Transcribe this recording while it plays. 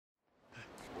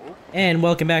And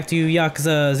welcome back to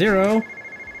Yakuza 0.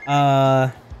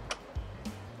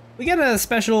 We got a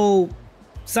special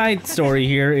side story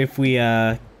here if we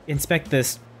inspect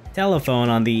this telephone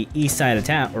on the east side of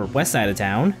town, or west side of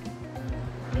town.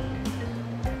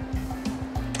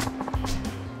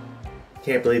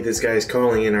 Can't believe this guy's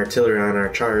calling in artillery on our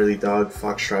Charlie Dog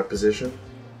Foxtrot position.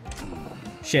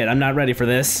 Shit, I'm not ready for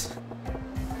this.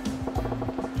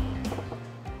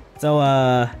 So,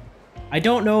 I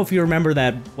don't know if you remember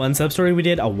that one sub-story we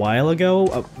did a while ago,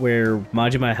 where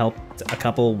Majima helped a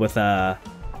couple with a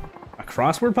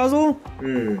crossword puzzle?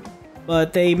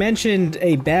 But they mentioned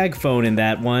a bag phone in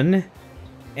that one,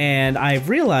 and I've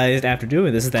realized after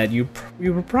doing this that you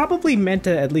were probably meant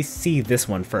to at least see this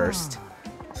one first.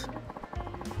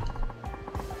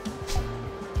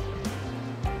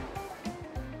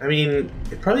 I mean,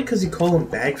 it's probably because you call them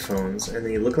bag phones and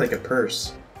they look like a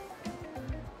purse.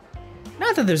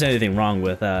 Not that there's anything wrong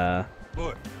with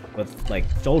like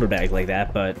shoulder bags like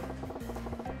that, but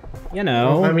you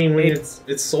know. Well, I mean, when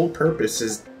its sole purpose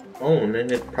is phone,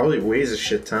 and it probably weighs a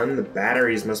shit ton. The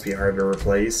batteries must be hard to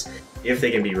replace, if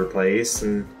they can be replaced.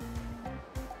 And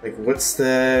like, what's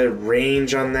the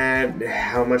range on that?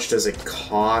 How much does it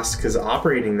cost? Because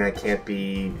operating that can't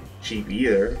be cheap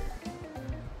either.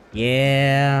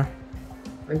 Yeah.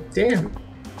 Like, damn.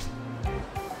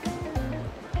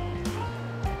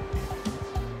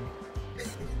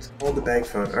 Hold the bag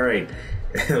phone. All right,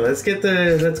 let's get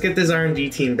this R&D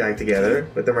team back together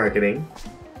with the marketing,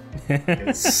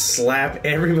 and slap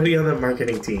everybody on the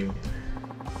marketing team.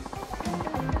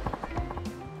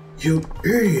 You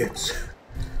idiots!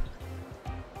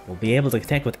 We'll be able to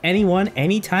connect with anyone,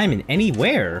 anytime, and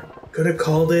anywhere. Could have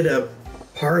called it a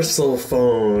parcel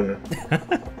phone.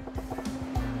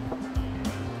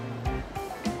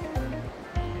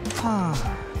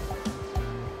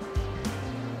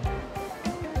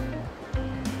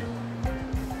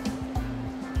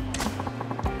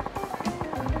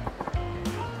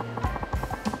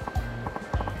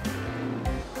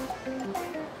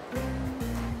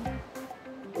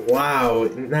 Wow,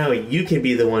 now you can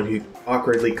be the one who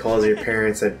awkwardly calls your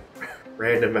parents at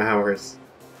random hours.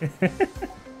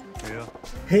 Yeah.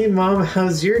 Hey Mom,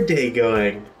 how's your day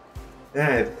going?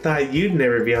 I thought you'd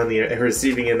never be on the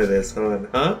receiving end of this one,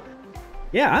 huh?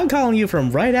 Yeah, I'm calling you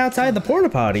from right outside the porta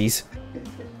potties.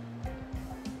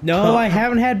 No, I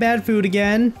haven't had bad food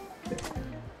again.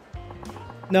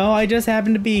 No, I just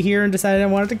happened to be here and decided I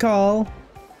wanted to call.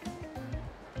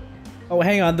 Oh,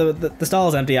 hang on, the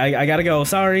stall's empty. I gotta go,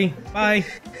 sorry. Bye.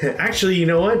 Actually, you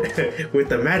know what? With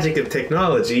the magic of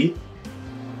technology,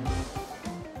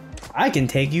 I can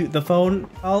take you the phone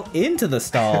call into the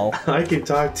stall. I can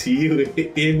talk to you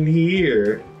in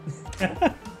here. Then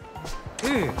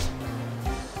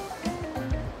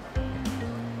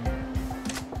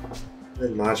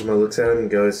Majima looks at him and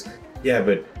goes, "Yeah,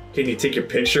 but can you take your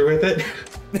picture with it?"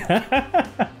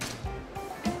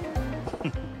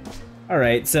 All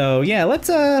right, so yeah, let's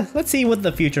see what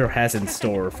the future has in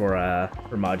store for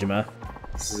Majima.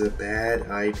 This is a bad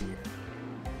idea.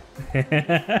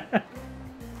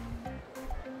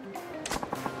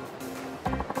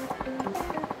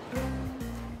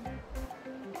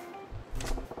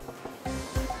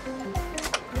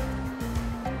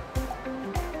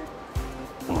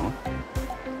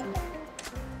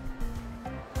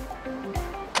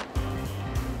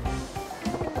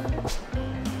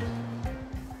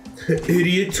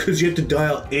 Idiots, because you have to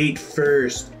dial 8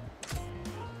 first.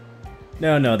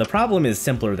 No, the problem is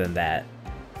simpler than that.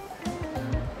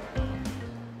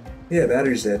 Yeah,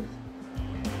 battery's dead.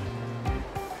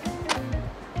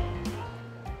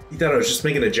 You thought I was just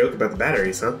making a joke about the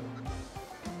batteries, huh?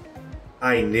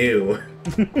 I knew.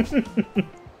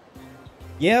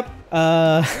 Yep,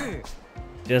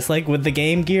 just like with the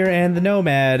Game Gear and the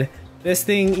Nomad, this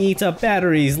thing eats up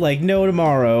batteries like no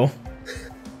tomorrow.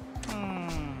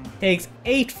 Takes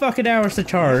 8 fucking hours to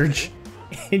charge,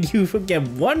 and you get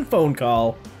one phone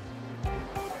call.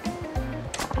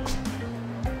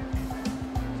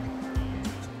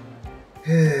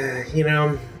 You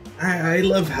know, I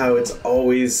love how it's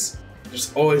always,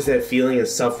 there's always that feeling of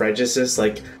self-righteousness,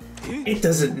 like, it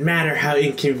doesn't matter how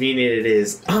inconvenient it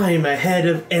is, I'm ahead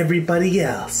of everybody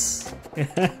else.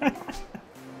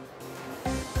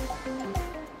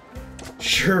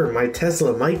 Sure, my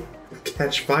Tesla might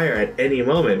catch fire at any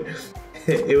moment.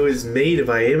 It was made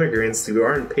by immigrants who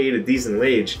aren't paid a decent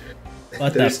wage.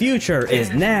 But the future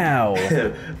is now.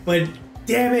 But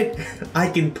damn it, I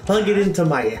can plug it into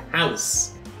my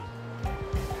house.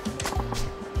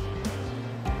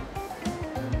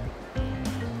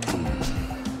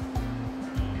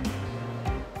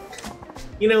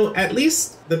 You know, at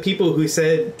least the people who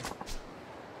said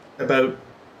about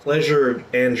pleasure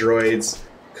androids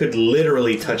could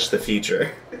literally touch the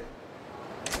future.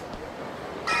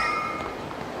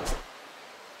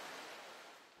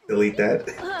 Delete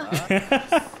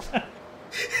that.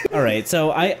 Alright,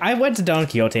 so I went to Don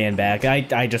Quixote and back.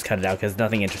 I just cut it out because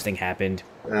nothing interesting happened.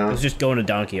 I was just going to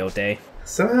Don Quixote.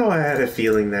 Somehow I had a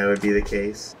feeling that would be the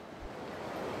case.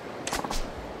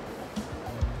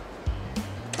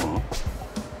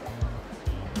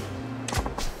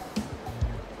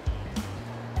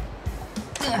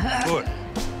 Good.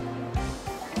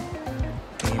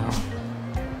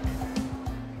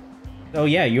 Oh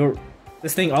yeah,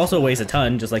 this thing also weighs a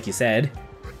ton, just like you said.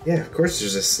 Yeah, of course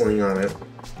there's a sling on it.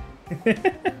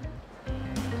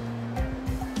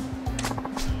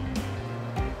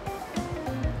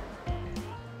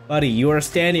 Buddy, you are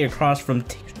standing across from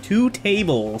two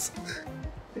tables.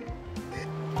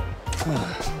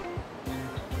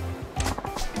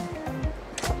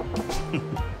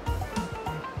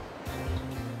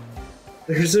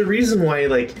 There's a reason why,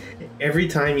 like, every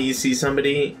time you see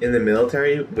somebody in the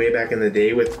military way back in the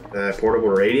day with portable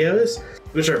radios,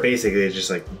 which are basically just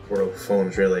like portable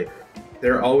phones, really,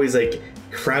 they're always like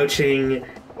crouching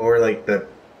or like the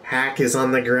pack is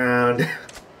on the ground.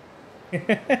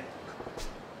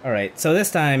 Alright, so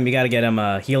this time you gotta get him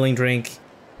a healing drink.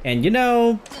 And you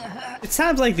know, it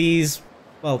sounds like these,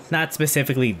 well, not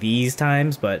specifically these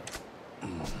times, but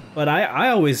I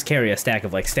always carry a stack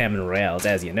of like stamina royales,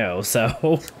 as you know,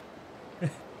 so.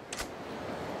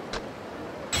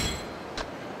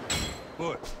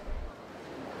 Good.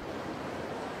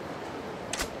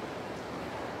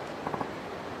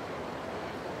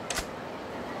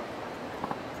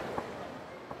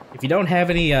 If you don't have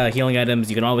any healing items,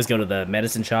 you can always go to the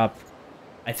medicine shop.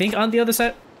 I think on the other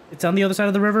side, it's on the other side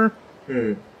of the river.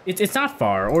 Hmm. It's not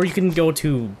far, or you can go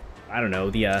to, I don't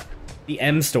know, the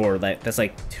M store that's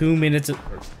like 2 minutes, or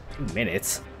 2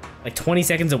 minutes, like 20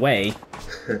 seconds away.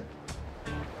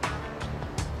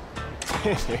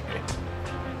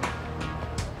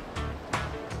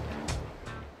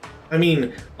 I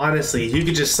mean, honestly, you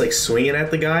could just like swing it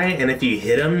at the guy, and if you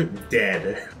hit him,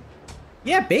 dead.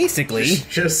 Yeah, basically.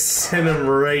 Just send him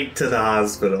right to the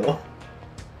hospital.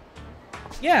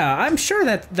 Yeah, I'm sure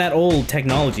that old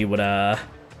technology would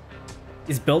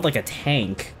is built like a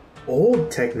tank.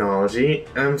 Old technology?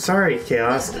 I'm sorry,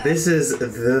 Chaos. This is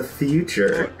the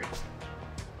future.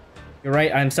 You're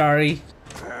right, I'm sorry.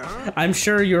 I'm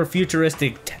sure your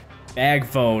futuristic bag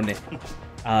phone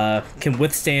can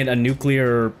withstand a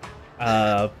nuclear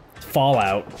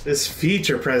fallout. This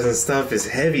future present stuff is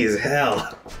heavy as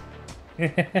hell.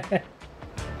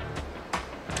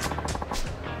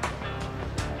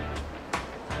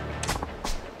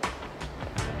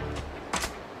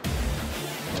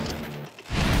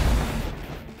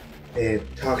 And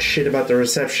talk shit about the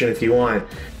reception if you want.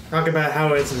 Talk about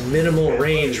how its minimal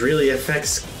range really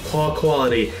affects call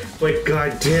quality, but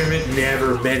god damn it,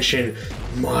 never mention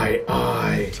my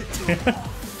eye.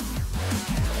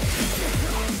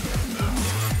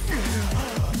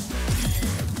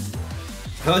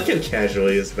 I like how casual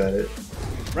he is about it.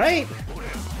 Right?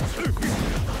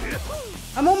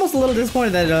 I'm almost a little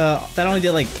disappointed that that only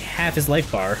did like half his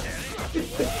life bar.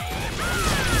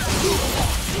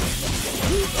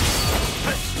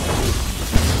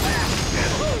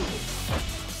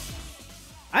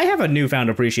 I have a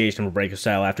newfound appreciation for breaker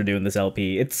style after doing this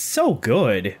LP. It's so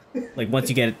good. Like once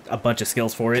you get a bunch of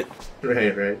skills for it.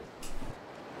 Right, right.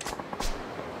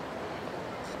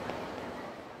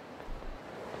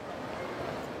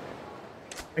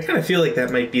 I kind of feel like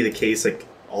that might be the case, like,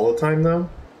 all the time, though.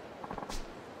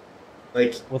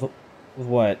 Like... With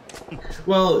what?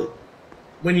 Well,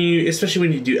 when you... Especially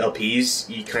when you do LPs,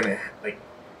 you kind of, like...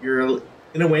 You're,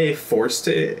 in a way, forced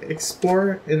to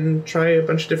explore and try a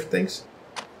bunch of different things.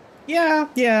 Yeah,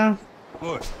 yeah.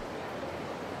 Good.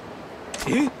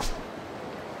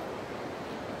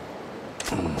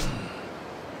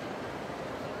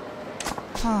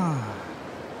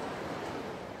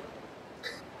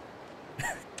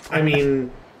 I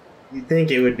mean, you'd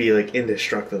think it would be, like,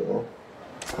 indestructible.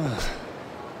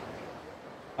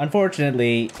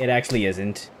 Unfortunately, it actually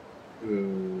isn't.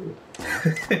 Ooh.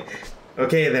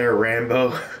 Okay there,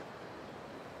 Rambo.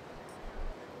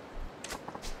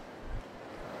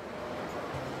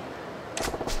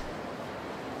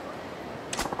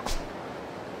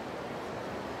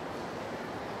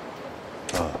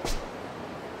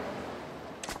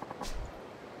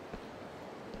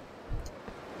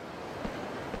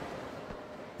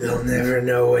 They'll never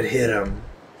know what hit them.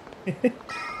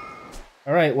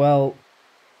 Alright, well...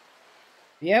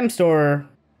 The M store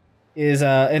is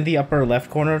in the upper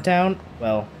left corner of town.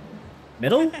 Well,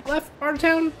 middle left part of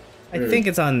town? I think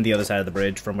it's on the other side of the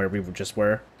bridge from where we just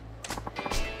were.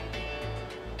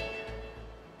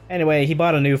 Anyway, he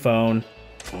bought a new phone.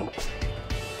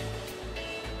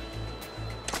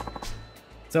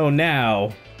 So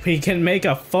now, we can make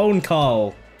a phone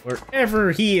call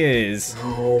wherever he is.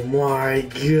 Oh my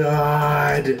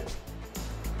god.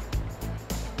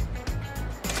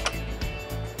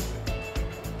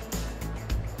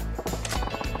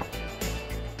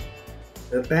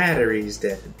 The battery's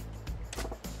dead.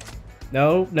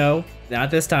 No, no,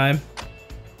 not this time.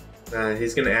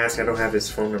 He's gonna ask. I don't have his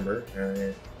phone number.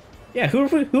 Yeah, who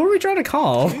are we trying to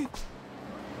call?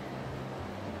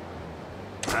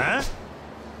 Huh?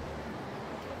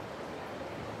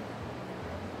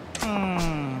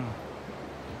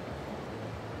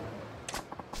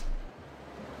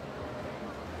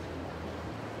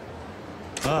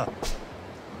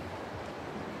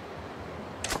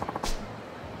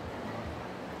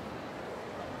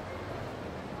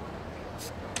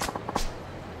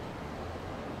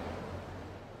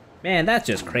 Man, that's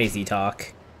just crazy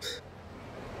talk.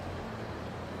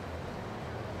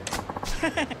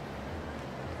 God,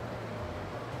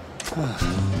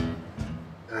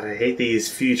 I hate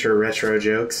these future retro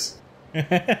jokes.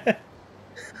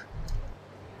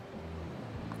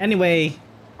 Anyway,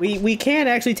 we can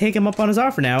actually take him up on his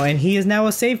offer now, and he is now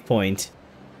a save point.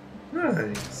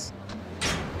 Nice.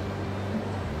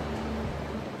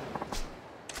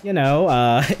 You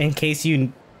know, in case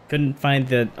you couldn't find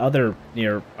the other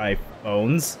nearby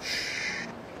phones.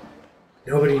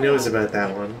 Nobody knows about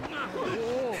that one.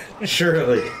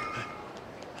 Surely.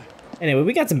 Anyway,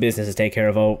 we got some business to take care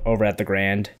of over at the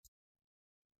Grand.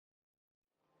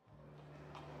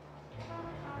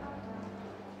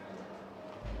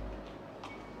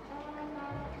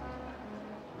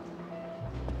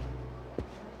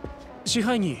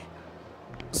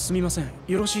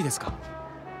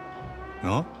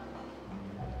 Huh?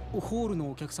 ホールの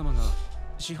お客様が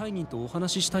支配人とお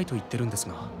話ししたいと言ってるんです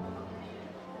が。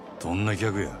どんな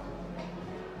客や。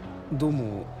どう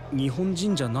も日本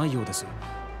人じゃないようです。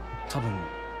多分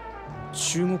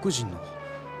中国人の。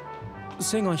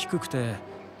背が低くて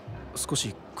少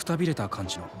しくたびれた感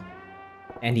じの。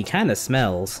And he kind of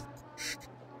smells.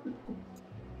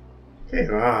 Hey,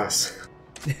 boss.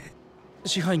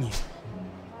 支配人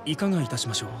いかがいたし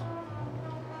ましょう。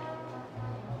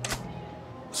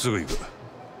すぐ行く。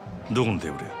どこのテ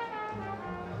ーブルや。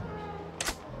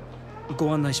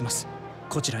ご案内します。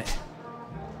こちらへ。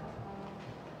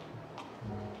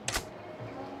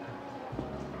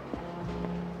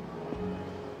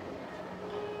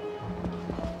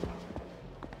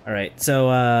Alright, so,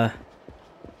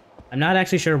 I'm not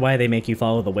actually sure why they make you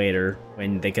follow the waiter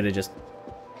when they could have just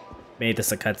made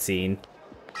this a cutscene.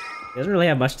 He doesn't really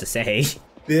have much to say.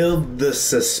 Build the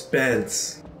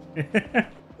suspense.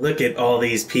 Look at all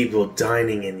these people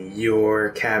dining in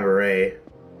your cabaret.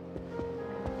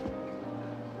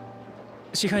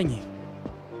 支配人、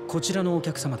こちらのお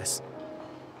客様です。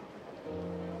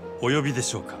お呼びで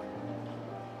しょうか。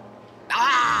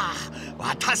ああ、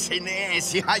私ね、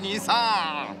支配人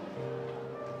さん。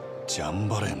ジャン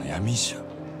バラヤの闇医者。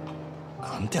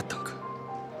なんてやったんか。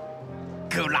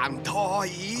グランと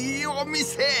いいお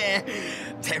店。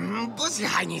全部支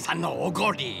配人さんのお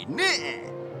ごり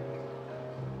ね。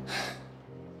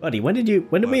Buddy, when did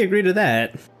we agree to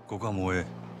that? ここはもうええ。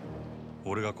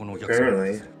俺がこのお客様。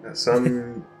Apparently,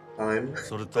 some time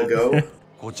それと ago.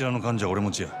 こちらの患者は俺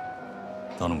持ちや。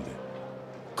頼むで。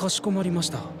かしこまりまし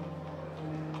た。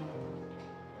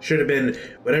Should have been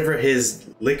whatever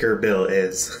his liquor bill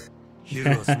is. 昼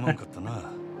はすまんかったな。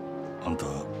あんた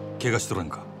怪我しとらん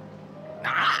か。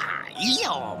ああ、いい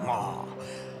よも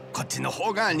う。こっちの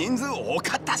方が人数多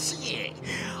かったし。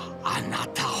あな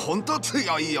たほんと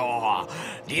強いよ。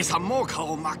リーさんも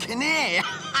顔負けねえ。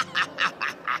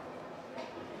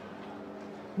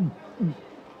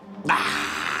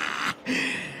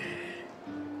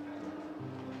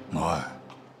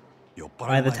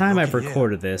By the time I've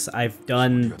recorded this, I've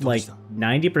done like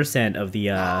 90% of the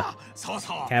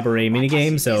cabaret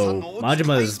minigame, so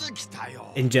Majima's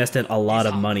ingested a lot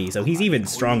of money, so he's even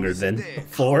stronger than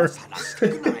before.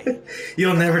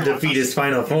 You'll never defeat his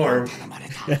final form.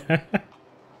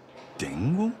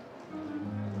 伝言？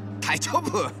大丈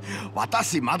夫。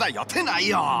私まだ予定ない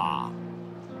よ。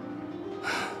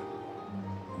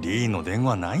リーの電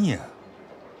話なんや。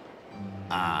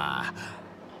あ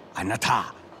な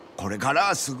たこれか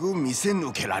らすぐ店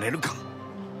抜けられるか。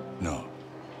なあ、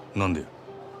なんで？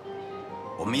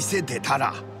お店出た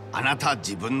らあなた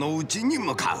自分の家に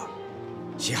向か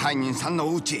う。支配人さん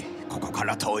の家ここか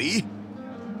ら遠い？い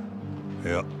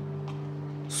や、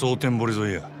蒼天堀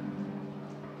沿いや。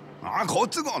好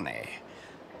都合ね。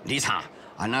リさん、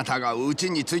あなたが家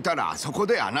に着いたらそこ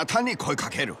であなたに声か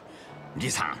ける。リ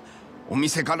さん、お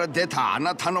店から出たあ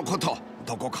なたのこと、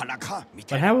どこからか見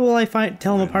て。 But how will I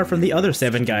tell him apart from the other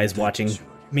 7 guys watching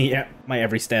me at my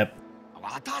every step?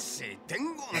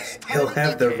 He'll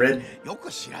have the red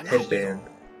headband.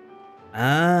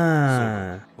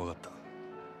 Ah.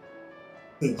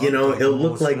 You know, he'll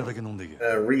look like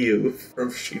Ryu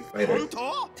from Street Fighter.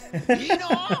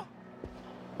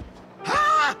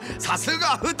 さす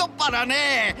が太っ腹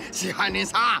ね。支配人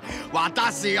さん、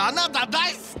私あなた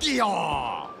大好き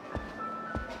よ。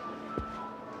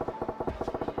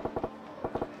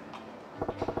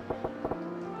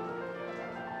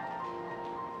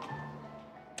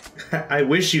I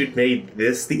wish you'd made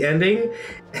this the ending,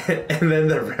 and then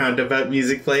the roundabout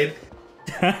music played.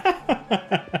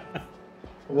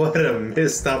 What a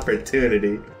missed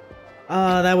opportunity.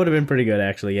 That would have been pretty good,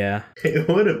 actually, yeah. It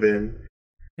would have been.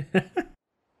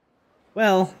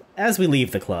 Well, as we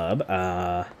leave the club,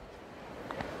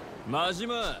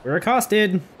 we're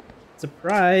accosted.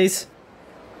 Surprise.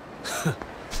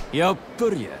 やっぱ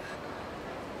りや。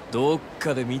どっ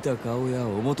かで見た顔や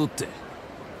思とって。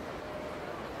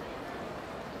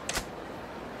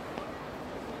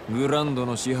グランド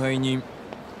の支配人、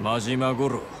真島五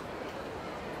郎。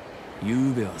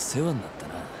ゆうべは世話になった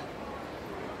な。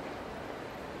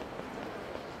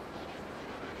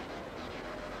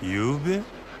ゆうべ？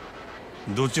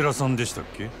どちらさんでしたっ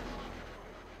け？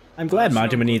 I'm glad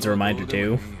Majima needs a reminder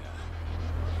too.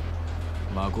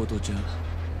 誠ちゃん、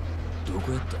ど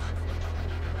こやった？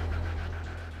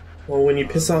 Well, when you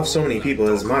piss off so many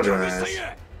people as Majima has.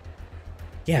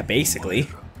 Yeah, basically.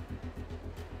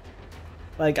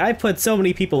 Like, I put so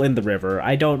many people in the river,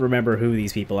 I don't remember who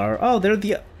these people are. Oh, they're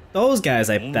those guys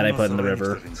that I put in the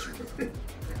river.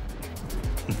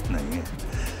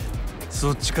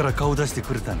 そっちから顔出して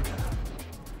くれたんか。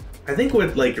 I think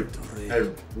what I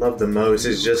love the most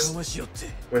is just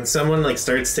when someone like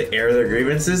starts to air their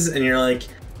grievances and you're like,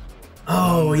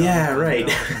 oh yeah, right.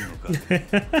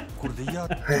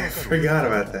 I forgot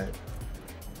about that.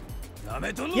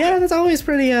 Yeah, that's always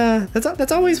pretty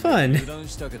that's always fun.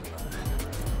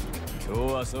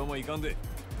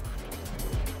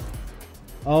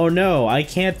 Oh no, I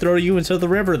can't throw you into the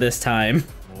river this time.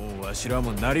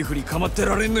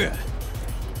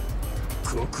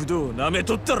 国道を舐め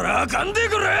とったらあかんで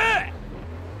くれ。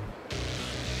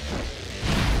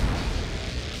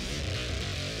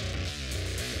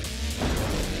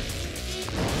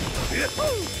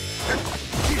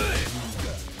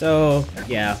 So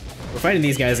yeah, we're fighting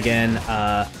these guys again.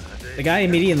 The guy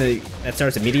that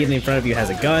starts immediately in front of you has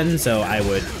a gun, so I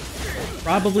would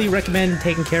probably recommend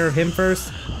taking care of him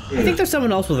first. I think there's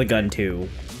someone else with a gun too.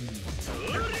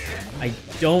 I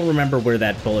don't remember where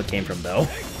that bullet came from though.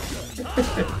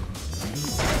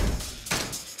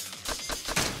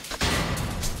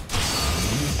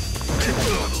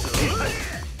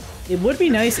 It would be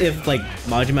nice if like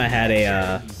Majima had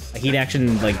a heat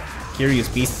action like Curious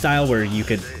Beast style where he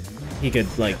could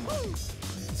like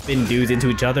spin dudes into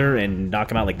each other and knock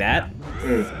them out like that.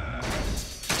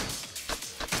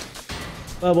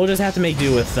 But we'll just have to make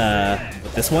do with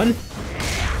this one.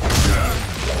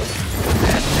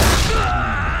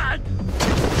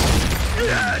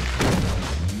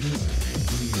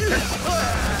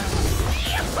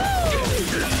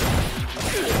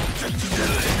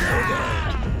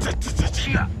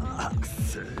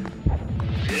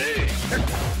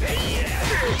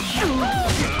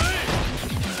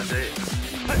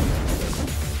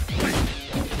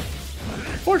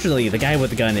 Fortunately, the guy with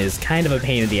the gun is kind of a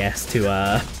pain in the ass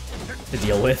to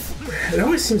deal with. It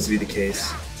always seems to be the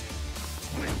case.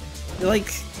 Like,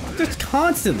 just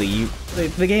constantly,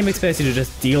 the game expects you to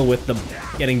just deal with the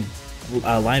getting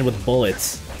lined with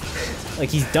bullets. Like,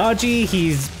 he's dodgy,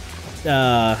 he's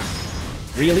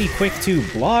really quick to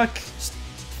block.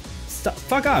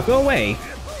 Fuck off, go away.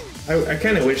 I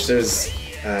kind of wish there's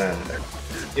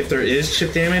if there is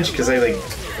chip damage, because I like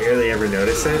barely ever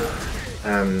notice it.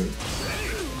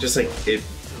 Just like it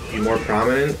be more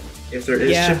prominent if there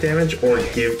is chip damage, or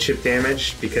give chip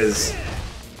damage, because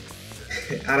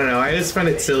I don't know, I just find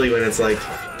it silly when it's like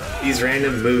these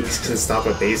random mooks can stop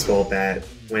a baseball bat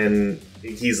when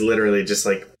he's literally just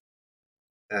like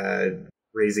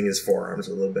raising his forearms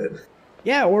a little bit.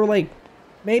 Yeah, or like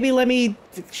maybe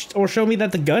show me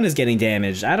that the gun is getting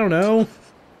damaged. I don't know.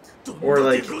 Or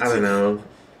like, I don't know,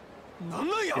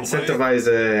 incentivize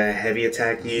a heavy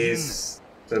attack use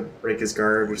to break his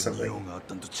guard or something.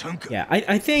 Yeah,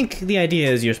 I think the idea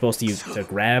is you're supposed to use to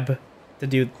grab to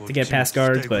get past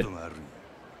guards, but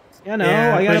you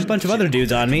know, I got a bunch of other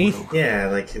dudes on me. Yeah,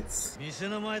 like it's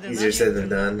easier said than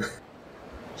done.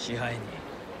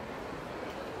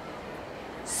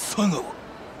 佐川。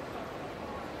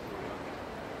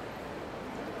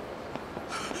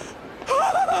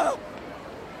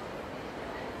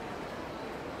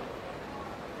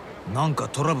なんか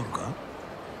トラブルか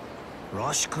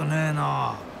らしくねえ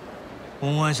な。お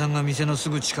前さんが店のす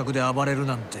ぐ近くで暴れる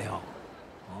なんてよ。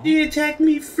He attacked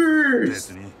me first. 別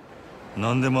に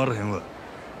何でもあらへんわ。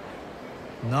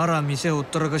なら店をほっ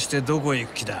たらかしてどこへ行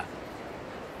く気だ。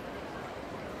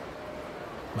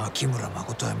牧村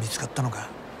誠は見つかったのか。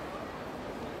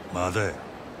まだや。へ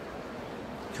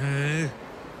え。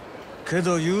け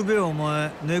ど昨べお前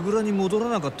ねぐらに戻ら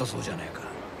なかったそうじゃねえか。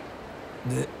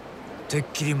でてっ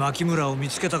きり牧村を見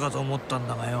つけたかと思ったん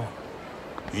だがよ。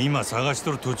今探し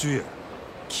とる途中や。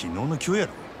昨日の今日や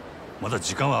ろ。まだ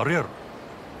時間はあるやろ。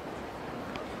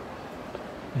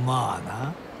まあ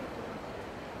な。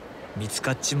見つ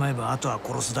かっちまえばあとは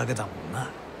殺すだけだもんな。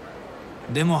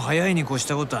でも早いに越し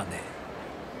たことはね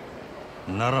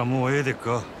え。ならもうええでっ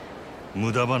か。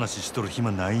無駄話しとる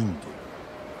暇ないんで。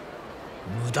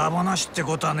無駄話って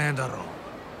ことはねえだろ。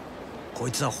こ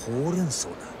いつはほうれん草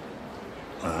だ。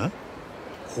あ？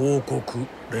報告、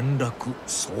連絡、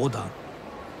相談。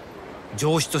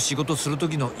上司と仕事する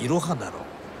時のいろはだろ。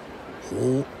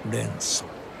ほうれん草。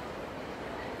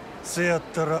せやっ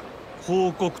たら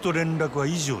報告と連絡は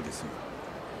以上ですよ。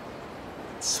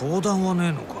相談はね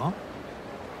えのか？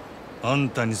あん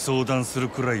たに相談する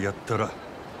くらいやったら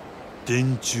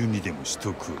電柱にでもし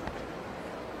とく。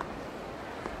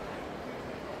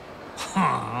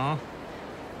はあ。